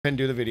And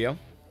do the video.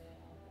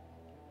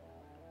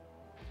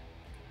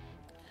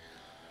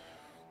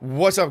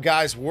 What's up,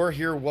 guys? We're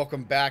here.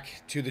 Welcome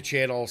back to the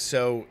channel.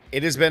 So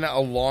it has been a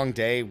long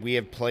day. We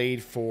have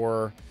played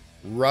for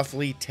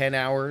roughly 10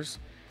 hours.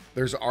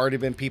 There's already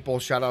been people,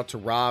 shout out to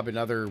Rob and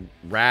other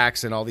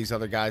Racks and all these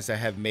other guys that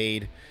have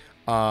made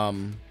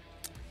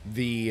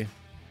the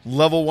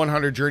level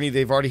 100 journey.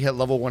 They've already hit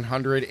level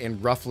 100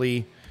 in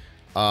roughly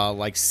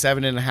like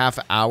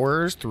 7.5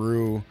 hours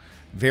through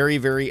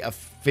very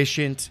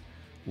efficient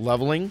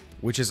leveling,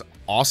 which is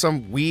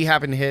awesome. We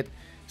happen to hit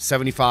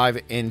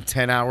 75 in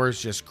 10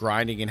 hours, just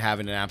grinding and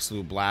having an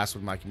absolute blast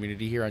with my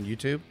community here on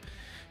YouTube.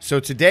 So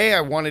today I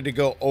wanted to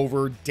go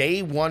over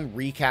day one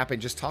recap and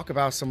just talk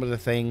about some of the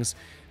things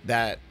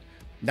that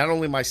not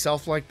only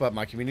myself like, but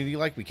my community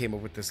like. We came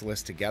up with this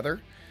list together.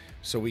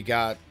 So we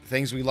got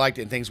things we liked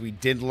and things we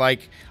didn't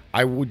like.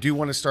 I do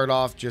want to start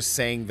off just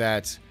saying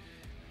that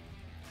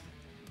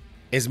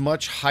as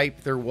much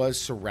hype there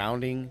was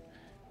surrounding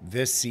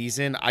this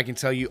season, I can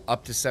tell you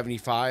up to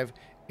 75,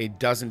 it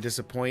doesn't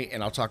disappoint,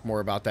 and I'll talk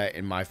more about that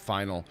in my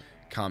final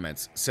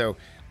comments. So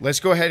let's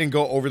go ahead and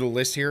go over the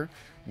list here.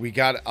 We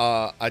got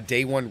a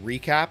day one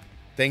recap,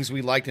 things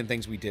we liked and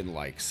things we didn't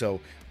like. So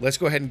let's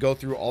go ahead and go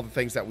through all the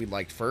things that we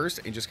liked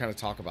first and just kind of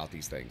talk about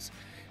these things.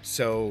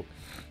 So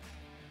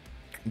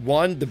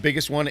the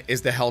biggest one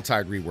is the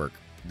Helltide rework.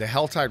 The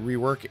Helltide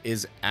rework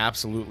is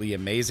absolutely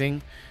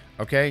amazing.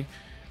 Okay.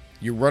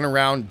 You run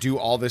around, do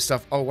all this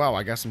stuff. Oh, wow,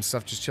 I got some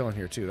stuff just chilling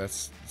here, too.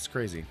 That's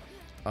crazy.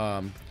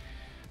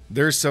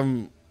 There's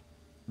the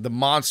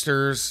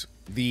monsters,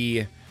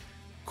 the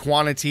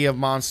quantity of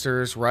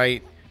monsters,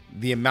 right?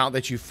 The amount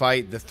that you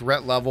fight, the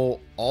threat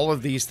level, all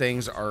of these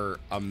things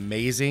are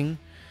amazing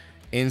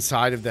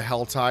inside of the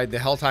Helltide. The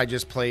Helltide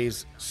just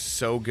plays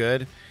so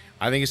good.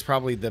 I think it's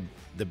probably the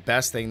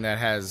best thing that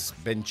has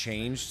been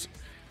changed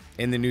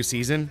in the new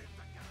season.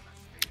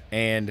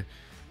 And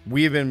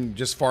we've been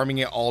just farming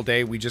it all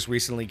day. We just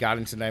recently got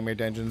into Nightmare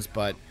Dungeons,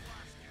 but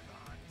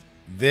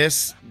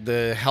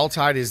the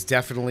Helltide is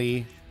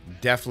definitely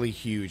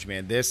huge,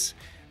 man. This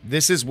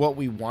is what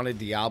we wanted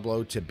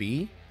Diablo to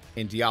be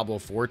and Diablo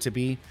 4 to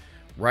be,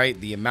 right?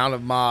 The amount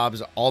of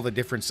mobs, all the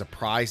different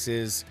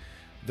surprises,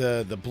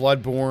 the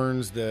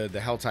Bloodborns, the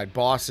Helltide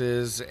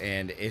bosses,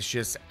 and it's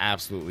just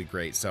absolutely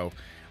great. So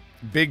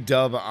big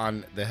dub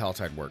on the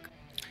Helltide work.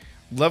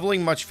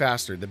 Leveling much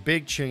faster. The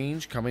big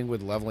change coming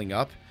with leveling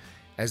up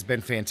has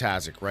been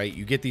fantastic, right?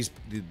 You get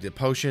the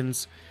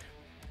potions,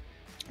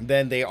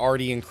 then they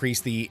already increase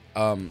the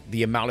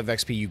amount of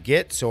XP you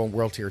get. So in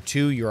World Tier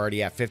 2, you're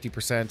already at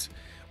 50%,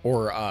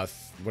 or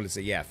what is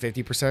it? Yeah,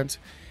 50%.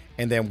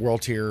 And then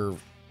World Tier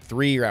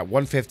 3, you're at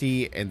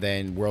 150, and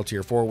then World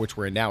Tier 4, which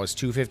we're in now, is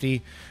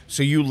 250.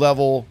 So you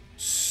level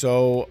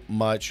so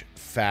much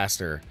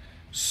faster.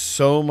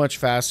 So much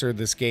faster.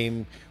 This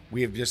game,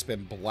 we have just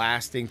been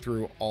blasting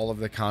through all of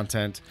the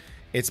content.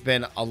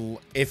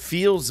 It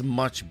feels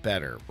much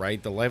better,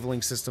 right? The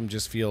leveling system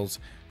just feels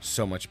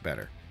so much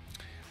better.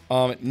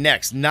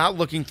 Next, not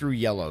looking through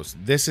yellows.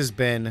 This has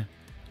been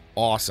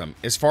awesome.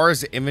 As far as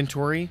the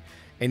inventory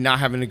and not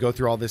having to go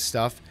through all this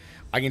stuff,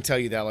 I can tell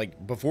you that,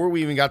 like, before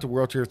we even got to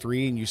World Tier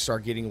 3 and you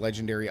start getting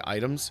legendary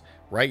items,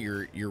 right?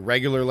 Your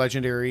regular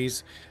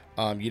legendaries,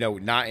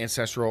 not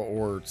ancestral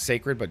or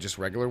sacred, but just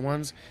regular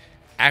ones.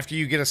 After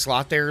you get a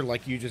slot there,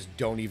 like, you just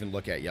don't even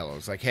look at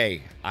yellows. Like,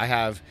 hey, I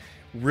have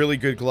really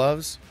good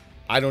gloves.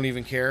 I don't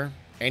even care.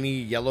 Any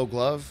yellow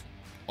glove,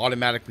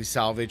 automatically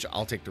salvage.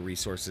 I'll take the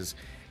resources.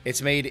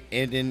 It's made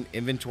in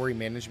inventory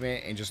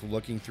management and just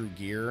looking through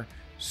gear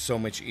so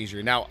much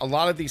easier. Now, a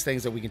lot of these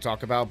things that we can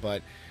talk about,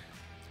 but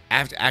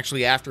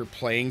after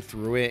playing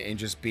through it and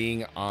just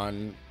being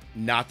on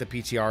not the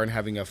PTR and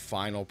having a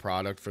final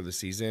product for the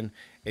season,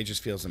 it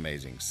just feels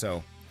amazing.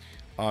 So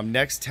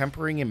next,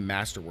 tempering and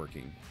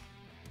masterworking.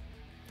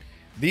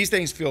 These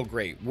things feel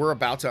great. We're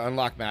about to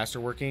unlock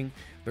masterworking.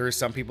 There are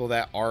some people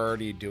that are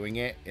already doing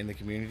it in the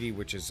community,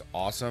 which is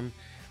awesome.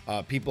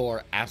 People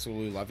are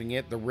absolutely loving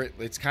it.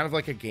 It's kind of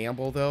like a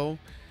gamble, though,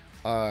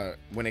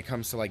 when it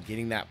comes to like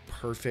getting that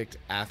perfect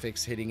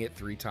affix, hitting it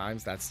 3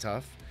 times. That's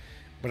tough.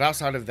 But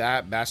outside of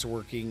that,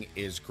 masterworking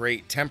is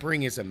great.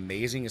 Tempering is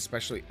amazing,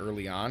 especially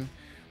early on.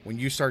 When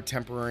you start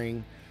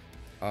tempering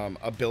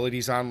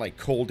abilities on, like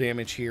cold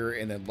damage here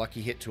and then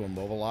lucky hit to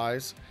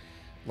immobilize,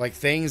 like,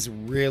 things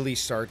really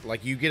start,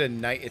 like, you get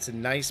it's a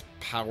nice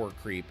power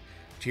creep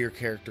to your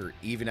character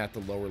even at the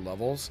lower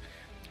levels.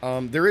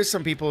 There is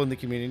some people in the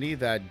community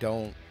that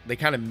they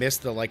kind of miss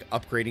the, like,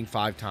 upgrading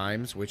 5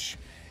 times, which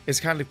is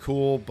kind of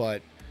cool,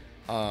 but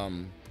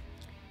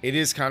it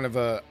is kind of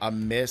a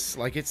miss.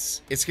 Like,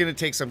 it's gonna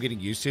take some getting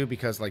used to,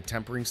 because, like,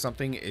 tempering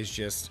something is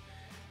just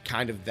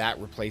kind of that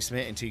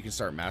replacement until you can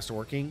start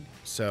masterworking.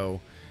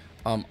 So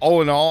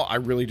all in all, I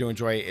really do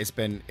enjoy it.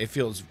 It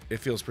feels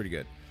pretty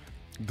good.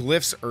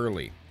 Glyphs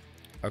early.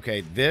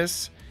 Okay,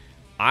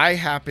 I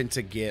happen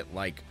to get,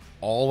 like,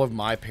 all of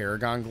my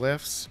Paragon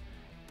glyphs,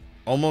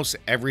 almost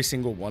every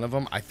single one of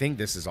them. I think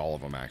this is all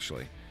of them,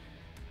 actually.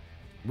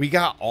 We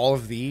got all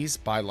of these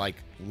by, like,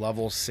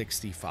 level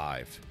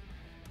 65.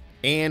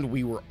 and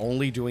we were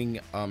only doing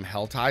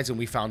hell tides, and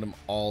we found them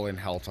all in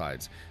hell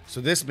tides. So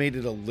this made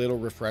it a little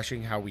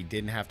refreshing how we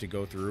didn't have to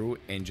go through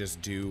and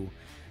just do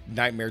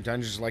nightmare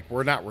dungeons. Like,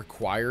 we're not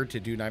required to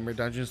do nightmare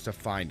dungeons to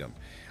find them.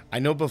 I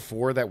know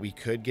before that we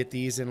could get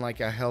these in like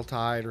a hell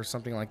tide or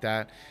something like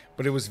that,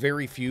 but it was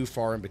very few,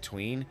 far in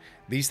between.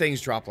 These things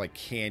drop like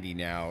candy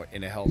now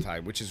in a hell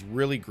tide, which is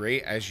really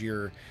great as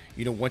you're,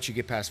 you know, once you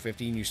get past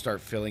 15, you start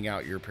filling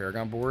out your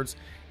Paragon boards.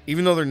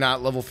 Even though they're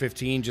not level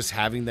 15, just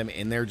having them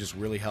in there just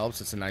really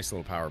helps. It's a nice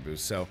little power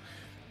boost. So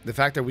the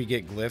fact that we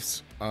get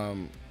glyphs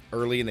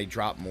early and they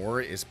drop more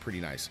is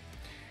pretty nice.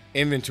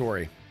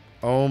 Inventory.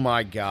 Oh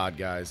my God,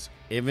 guys.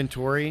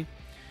 Inventory.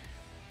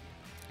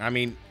 I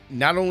mean,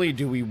 not only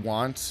do we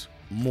want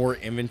more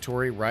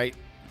inventory, right?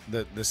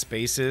 The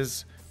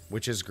spaces,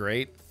 which is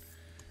great.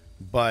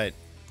 But,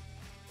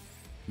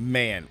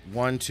 man,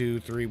 1,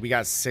 2, 3. We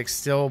got 6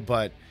 still,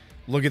 but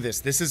look at this.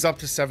 This is up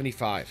to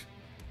 75.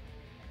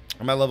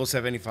 I'm at level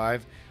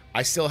 75.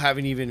 I still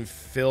haven't even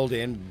filled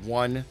in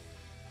one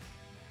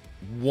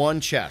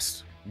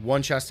chest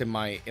in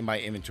my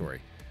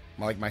inventory,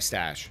 like my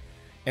stash.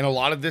 And a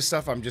lot of this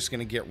stuff I'm just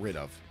gonna get rid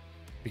of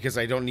because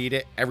I don't need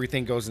it.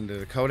 Everything goes into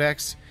the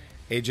codex.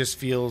 It just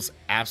feels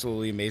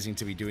absolutely amazing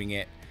to be doing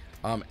it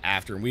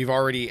after. And we've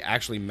already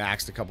actually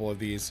maxed a couple of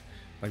these.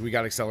 Like, we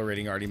got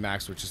accelerating already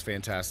maxed, which is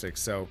fantastic.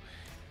 So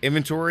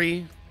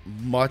inventory,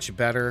 much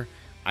better.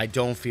 I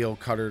don't feel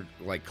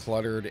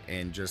cluttered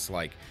and just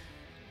like,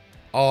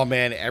 oh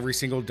man, every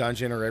single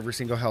dungeon or every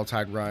single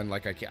Helltide run,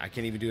 like I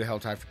can't even do a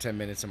Helltide for 10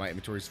 minutes and my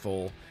inventory's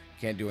full.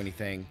 Can't do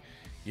anything,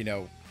 you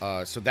know,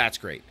 so that's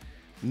great.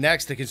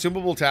 Next, the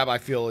consumable tab, I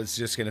feel, is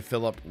just going to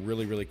fill up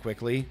really, really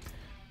quickly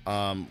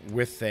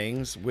with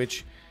things,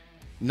 which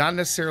not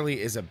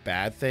necessarily is a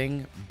bad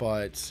thing,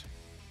 but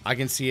I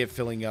can see it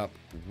filling up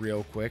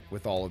real quick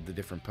with all of the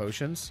different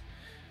potions.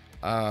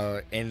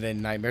 And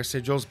then nightmare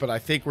sigils, but I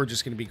think we're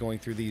just going to be going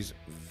through these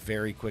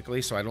very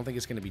quickly, so I don't think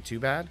it's going to be too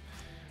bad.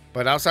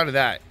 But outside of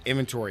that,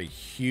 inventory,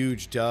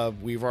 huge dub.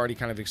 We've already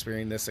kind of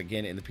experienced this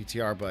again in the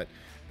PTR, but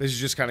this is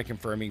just kind of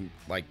confirming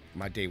like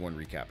my day one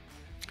recap.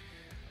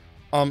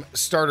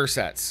 Starter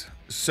sets.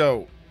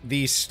 So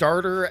the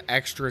starter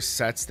extra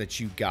sets that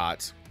you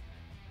got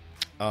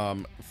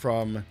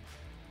from,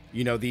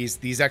 you know,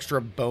 these extra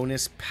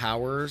bonus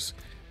powers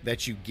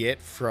that you get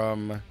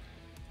from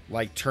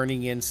like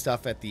turning in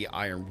stuff at the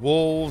Iron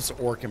Wolves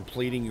or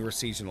completing your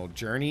seasonal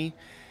journey.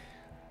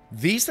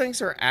 These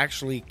things are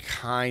actually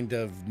kind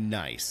of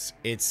nice.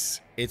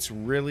 It's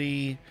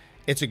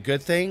a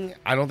good thing.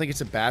 I don't think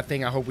it's a bad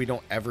thing. I hope we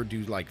don't ever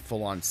do like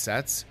full-on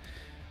sets.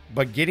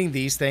 But getting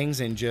these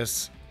things and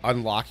just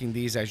unlocking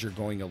these as you're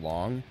going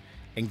along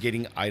and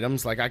getting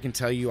items, like I can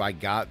tell you I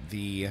got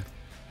the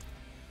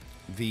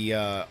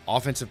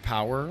offensive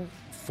power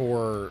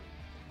for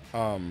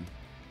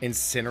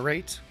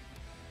Incinerate,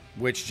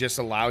 which just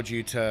allowed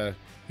you to,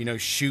 you know,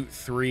 shoot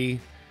 3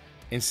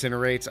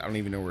 incinerates. I don't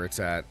even know where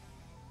it's at.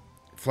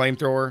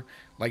 Flamethrower,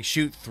 like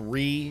shoot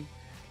 3,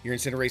 your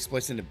incinerate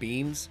splits into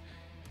beams.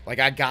 Like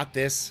I got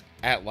this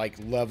at like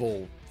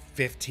level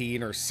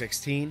 15 or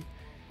 16,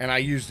 and I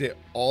used it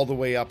all the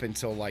way up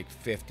until like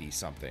 50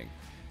 something.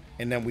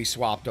 And then we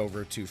swapped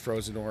over to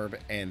Frozen Orb,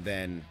 and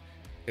then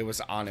it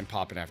was on and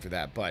popping after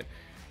that. But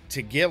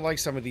to get like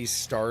some of these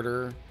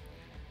starter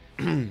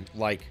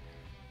like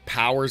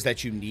powers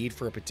that you need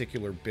for a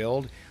particular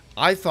build,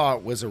 I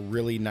thought was a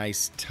really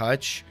nice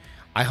touch.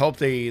 I hope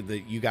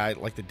you guys,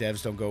 like the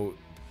devs, don't go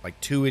like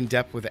too in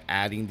depth with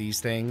adding these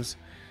things.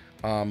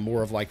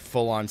 More of like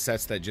full on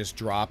sets that just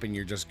drop and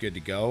you're just good to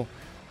go.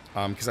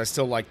 Because I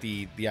still like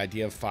the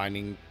idea of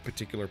finding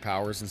particular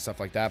powers and stuff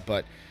like that.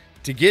 But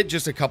to get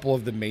just a couple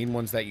of the main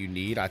ones that you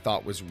need, I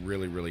thought was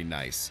really, really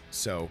nice.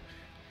 So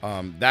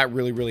that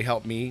really, really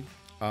helped me.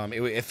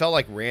 It felt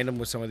like random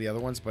with some of the other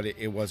ones, but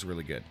it was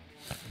really good.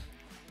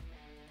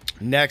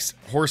 Next,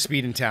 horse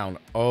speed in town.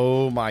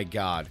 Oh my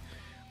God.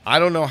 I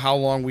don't know how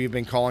long we've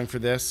been calling for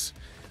this,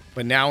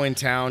 but now in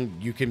town,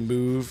 you can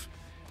move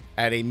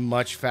at a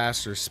much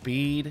faster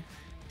speed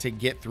to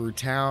get through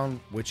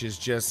town, which is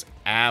just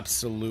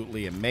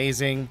absolutely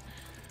amazing.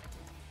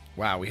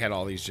 Wow, we had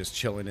all these just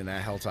chilling in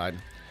that Helltide.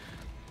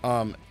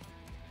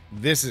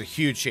 This is a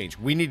huge change.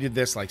 We needed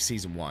this like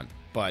season 1,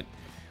 but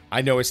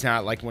I know it's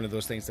not like one of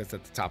those things that's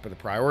at the top of the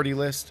priority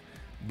list,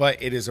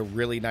 but it is a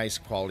really nice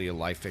quality of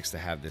life fix to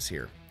have this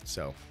here.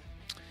 So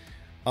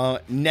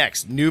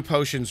next, new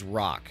potions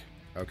rock.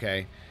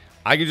 Okay,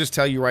 I can just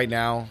tell you right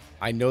now,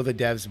 I know the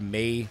devs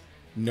may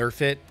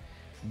nerf it,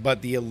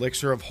 but the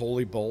elixir of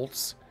holy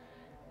bolts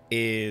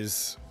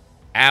is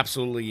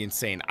absolutely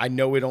insane. I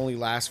know it only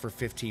lasts for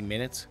 15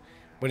 minutes,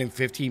 but in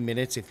 15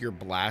 minutes, if you're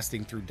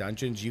blasting through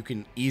dungeons, you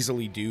can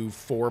easily do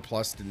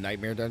 4+ the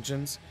nightmare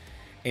dungeons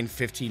in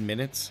 15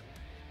 minutes.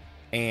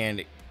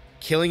 And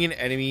killing an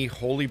enemy,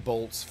 holy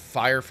bolts,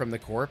 fire from the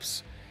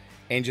corpse,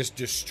 and just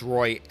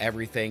destroy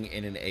everything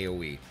in an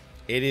AoE.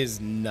 It is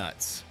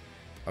nuts.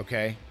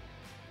 Okay?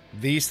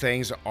 These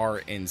things are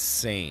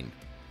insane.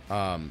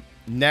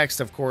 Next,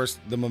 of course,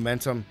 the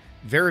momentum.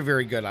 Very,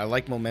 very good. I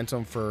like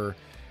momentum for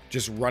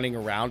just running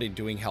around and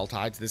doing hell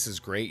tides. This is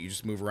great. You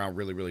just move around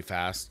really, really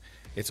fast.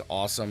 It's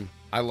awesome.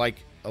 I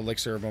like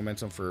Elixir of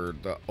Momentum for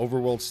the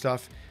overworld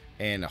stuff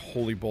and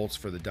Holy Bolts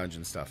for the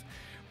dungeon stuff.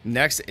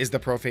 Next is the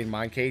Profane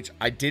Mind Cage.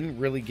 I didn't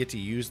really get to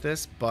use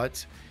this,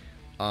 but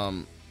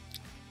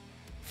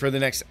for the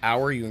next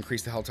hour, you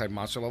increase the Helltide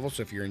monster level.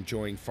 So if you're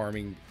enjoying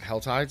farming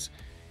Helltides,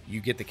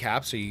 you get the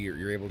cap, so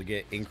you're able to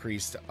get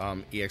increased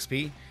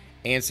EXP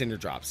and Cinder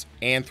Drops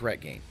and threat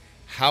gain.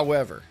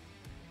 However,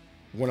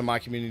 one of my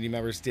community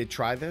members did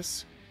try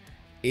this.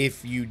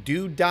 If you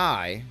do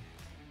die,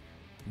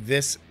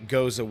 this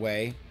goes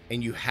away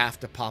and you have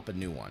to pop a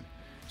new one.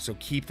 So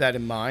keep that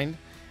in mind.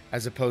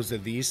 As opposed to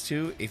these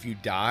two, if you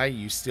die,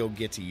 you still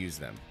get to use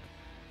them.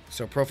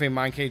 So Profane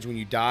Mind Cage, when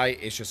you die,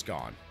 it's just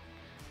gone.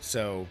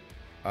 So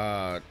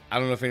I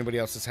don't know if anybody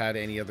else has had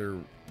any other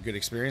good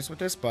experience with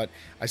this, but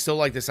I still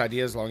like this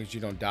idea. As long as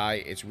you don't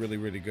die, it's really,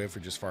 really good for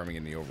just farming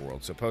in the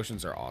overworld. So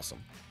potions are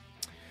awesome.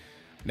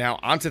 Now,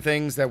 onto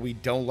things that we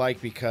don't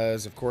like,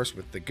 because, of course,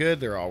 with the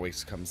good, there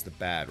always comes the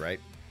bad, right?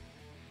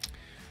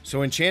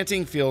 So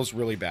enchanting feels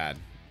really bad,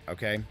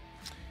 okay?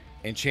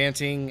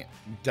 Enchanting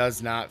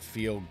does not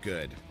feel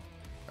good.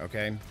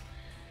 Okay,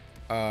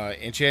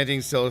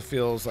 enchanting still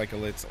feels like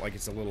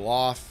it's a little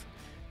off.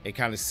 It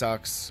kind of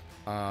sucks.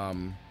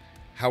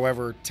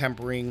 However,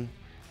 tempering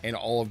and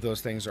all of those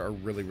things are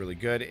really, really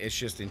good. It's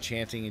just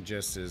enchanting, it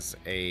just is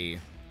a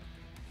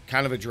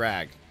kind of a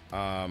drag.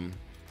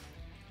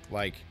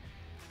 Like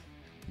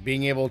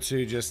being able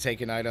to just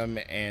take an item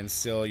and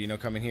still, you know,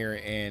 come in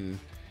here and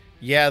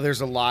yeah,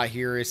 there's a lot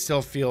here. It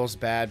still feels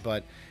bad,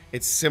 but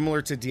it's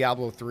similar to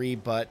Diablo 3,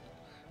 but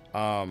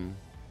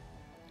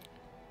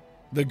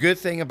the good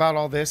thing about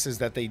all this is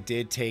that they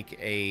did take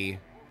a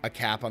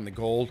cap on the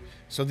gold.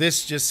 So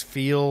this just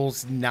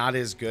feels not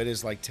as good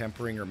as like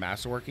tempering or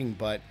masterworking,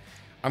 but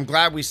I'm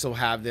glad we still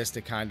have this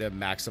to kind of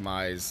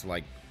maximize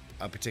like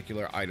a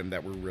particular item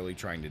that we're really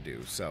trying to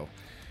do. So,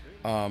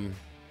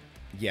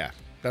 yeah,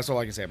 that's all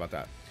I can say about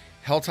that.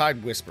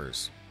 Helltide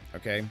Whispers,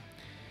 okay?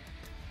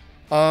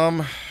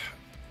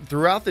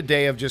 Throughout the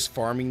day of just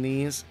farming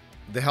these,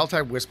 the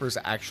Helltide Whispers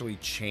actually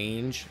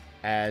change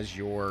as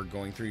you're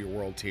going through your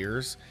world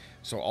tiers.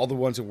 So all the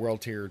ones in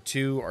world tier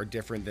 2 are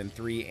different than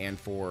 3 and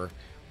 4.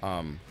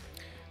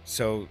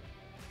 So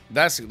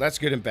that's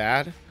good and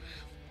bad.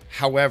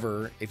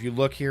 However, if you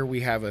look here,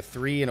 we have a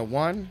 3 and a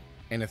 1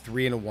 and a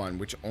 3 and a 1,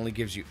 which only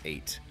gives you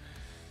 8.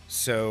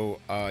 So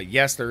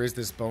yes, there is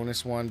this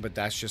bonus one, but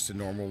that's just the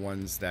normal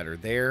ones that are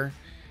there.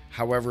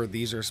 However,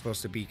 these are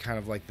supposed to be kind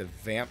of like the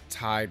Vamp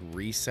Tide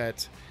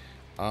reset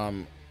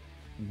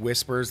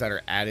whispers that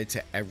are added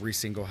to every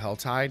single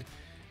Helltide.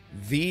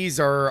 These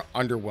are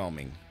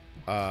underwhelming.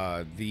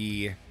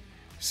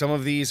 Some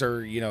of these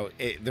are, you know,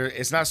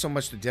 it's not so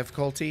much the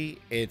difficulty,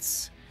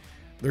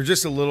 they're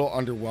just a little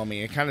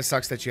underwhelming. It kind of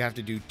sucks that you have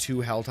to do 2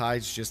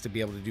 Helltides just to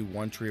be able to do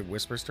 1 Tree of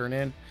Whispers turn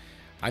in.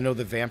 I know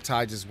the Vamp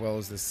Tides as well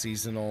as the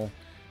seasonal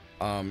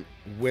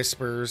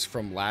Whispers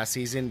from last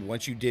season,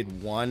 once you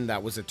did 1,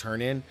 that was a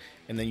turn in,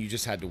 and then you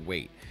just had to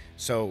wait.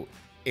 So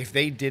if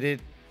they did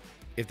it,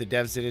 if the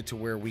devs did it to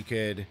where we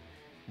could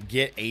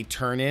get a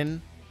turn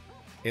in,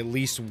 at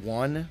least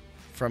 1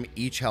 from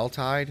each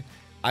Helltide,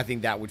 I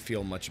think that would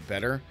feel much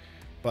better.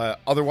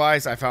 But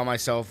otherwise, I found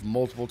myself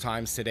multiple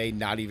times today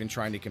not even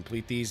trying to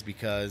complete these,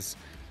 because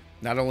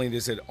not only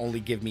does it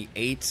only give me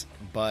 8,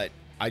 but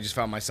I just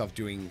found myself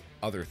doing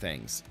other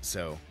things.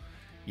 So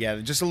yeah,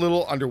 just a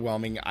little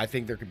underwhelming. I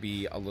think there could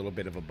be a little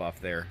bit of a buff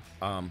there.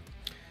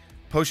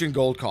 Potion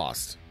gold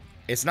cost.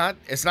 It's not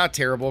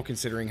terrible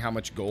considering how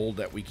much gold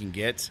that we can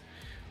get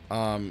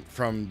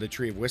from the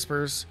Tree of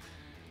Whispers.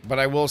 But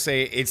I will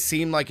say it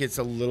seemed like it's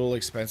a little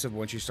expensive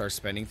once you start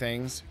spending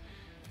things.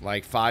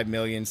 Like 5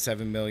 million,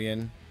 7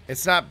 million.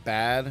 It's not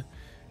bad.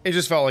 It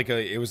just felt like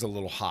it was a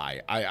little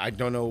high. I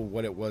don't know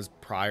what it was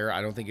prior.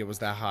 I don't think it was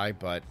that high,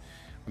 but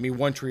I mean,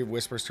 1 Tree of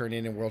Whispers turned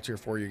in World Tier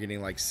 4, you're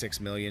getting like 6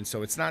 million.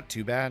 So it's not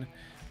too bad,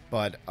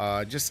 but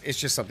it's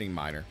just something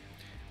minor.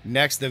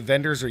 Next, the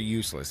vendors are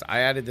useless. I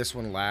added this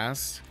one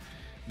last.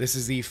 This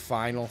is the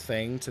final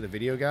thing to the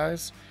video,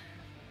 guys.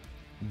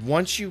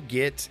 Once you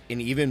get, in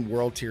even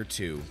World Tier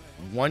 2,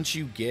 once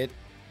you get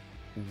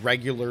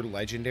regular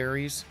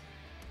legendaries,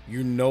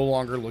 you're no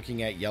longer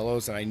looking at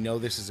yellows. And I know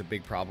this is a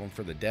big problem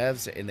for the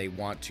devs, and they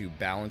want to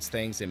balance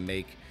things and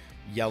make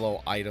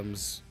yellow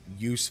items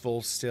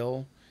useful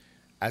still,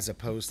 as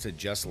opposed to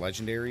just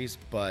legendaries,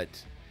 but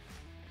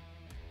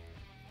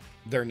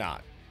they're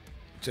not.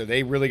 So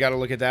they really got to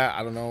look at that.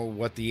 I don't know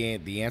what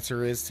the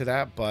answer is to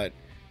that, but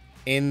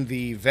in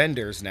the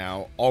vendors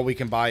now, all we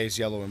can buy is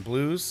yellow and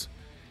blues.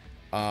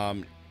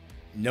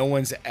 No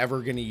one's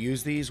ever going to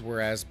use these,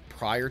 whereas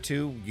prior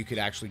to, you could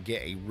actually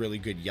get a really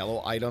good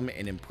yellow item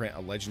and imprint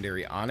a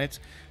legendary on it.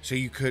 So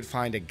you could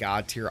find a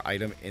god tier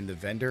item in the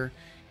vendor.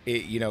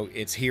 You know,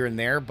 it's here and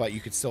there, but you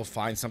could still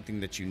find something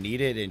that you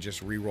needed and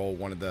just re-roll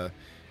one of the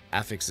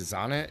affixes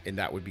on it, and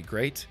that would be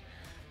great.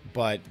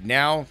 But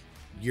now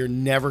you're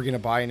never going to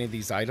buy any of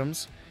these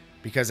items,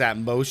 because at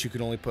most you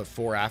can only put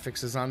 4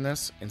 affixes on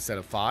this instead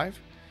of 5.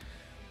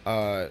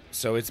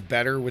 So it's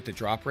better with the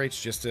drop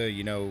rates just to,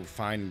 you know,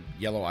 find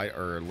yellow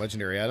or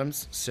legendary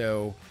items.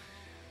 So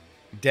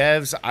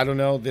devs, I don't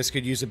know, this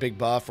could use a big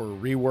buff or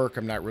rework.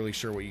 I'm not really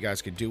sure what you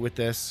guys could do with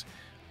this.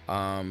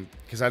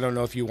 Because I don't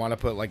know if you want to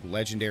put like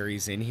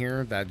legendaries in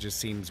here. That just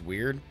seems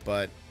weird,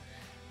 but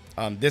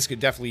this could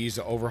definitely use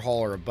an overhaul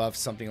or a buff,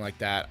 something like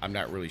that. I'm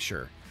not really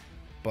sure.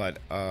 But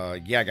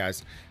yeah,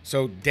 guys.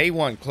 So day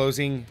one,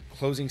 closing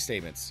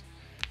statements.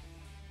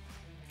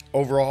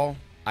 Overall,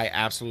 I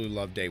absolutely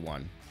love day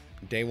one.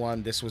 Day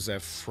one, this was a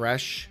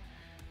fresh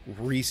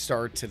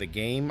restart to the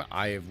game.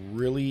 I have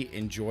really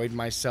enjoyed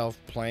myself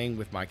playing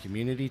with my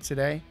community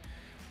today.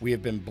 We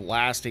have been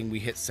blasting. We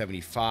hit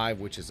 75,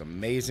 which is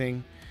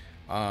amazing.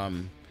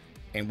 And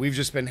we've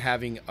just been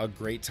having a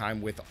great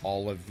time with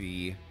all of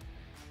the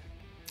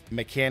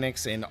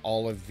mechanics and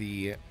all of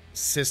the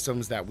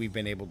systems that we've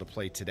been able to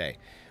play today.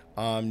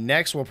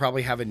 Next, we'll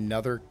probably have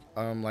another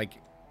like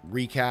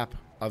recap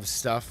of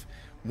stuff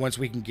once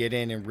we can get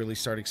in and really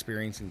start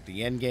experiencing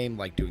the end game,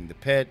 like doing the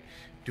pit,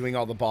 doing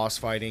all the boss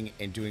fighting,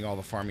 and doing all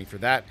the farming for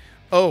that.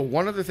 Oh,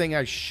 one other thing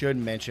I should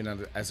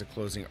mention as a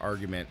closing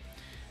argument: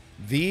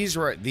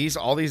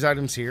 all these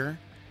items here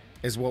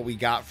is what we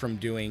got from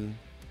doing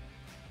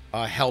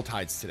Hell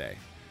Tides today.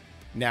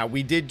 Now,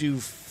 we did do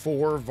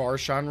 4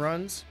 Varshan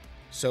runs,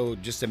 so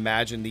just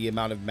imagine the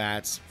amount of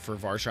mats for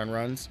Varshan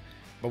runs.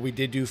 But we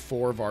did do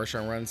 4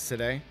 Varshan runs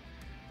today.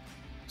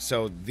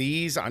 So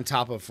these on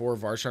top of 4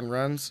 Varshan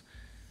runs,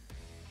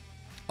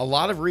 a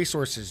lot of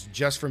resources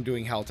just from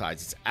doing Hell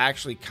Tides. It's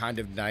actually kind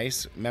of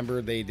nice.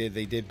 Remember, they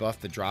did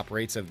buff the drop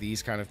rates of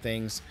these kind of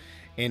things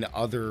in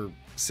other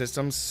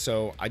systems.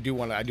 So I do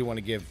want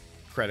to give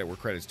credit where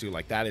credit's due.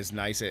 Like, that is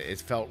nice.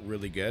 It felt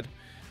really good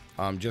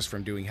just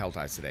from doing Hell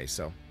Tides today.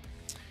 So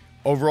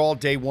overall,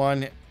 day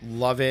one,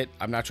 love it.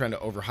 I'm not trying to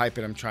overhype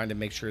it. I'm trying to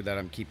make sure that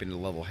I'm keeping a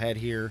level head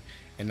here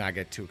and not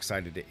get too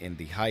excited to end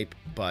the hype.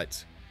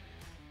 But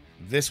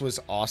this was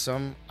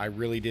awesome. I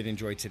really did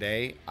enjoy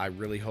today. I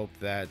really hope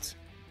that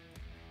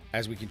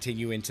as we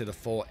continue into the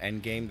full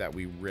end game, that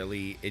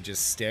it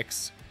just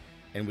sticks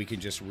and we can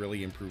just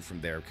really improve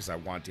from there, because I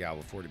want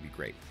Diablo 4 to be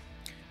great.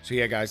 So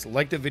yeah, guys,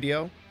 like the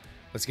video.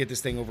 Let's get this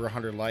thing over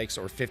 100 likes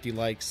or 50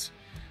 likes.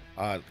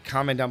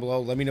 Comment down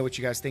below. Let me know what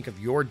you guys think of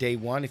your day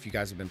one. If you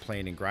guys have been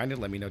playing and grinding,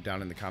 let me know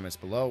down in the comments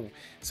below.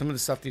 Some of the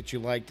stuff that you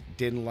liked,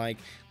 didn't like.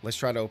 Let's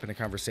try to open a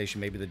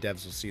conversation. Maybe the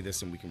devs will see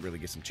this and we can really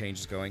get some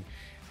changes going.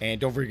 And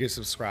don't forget to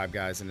subscribe,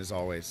 guys. And as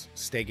always,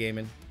 stay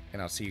gaming,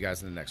 and I'll see you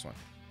guys in the next one.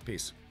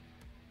 Peace.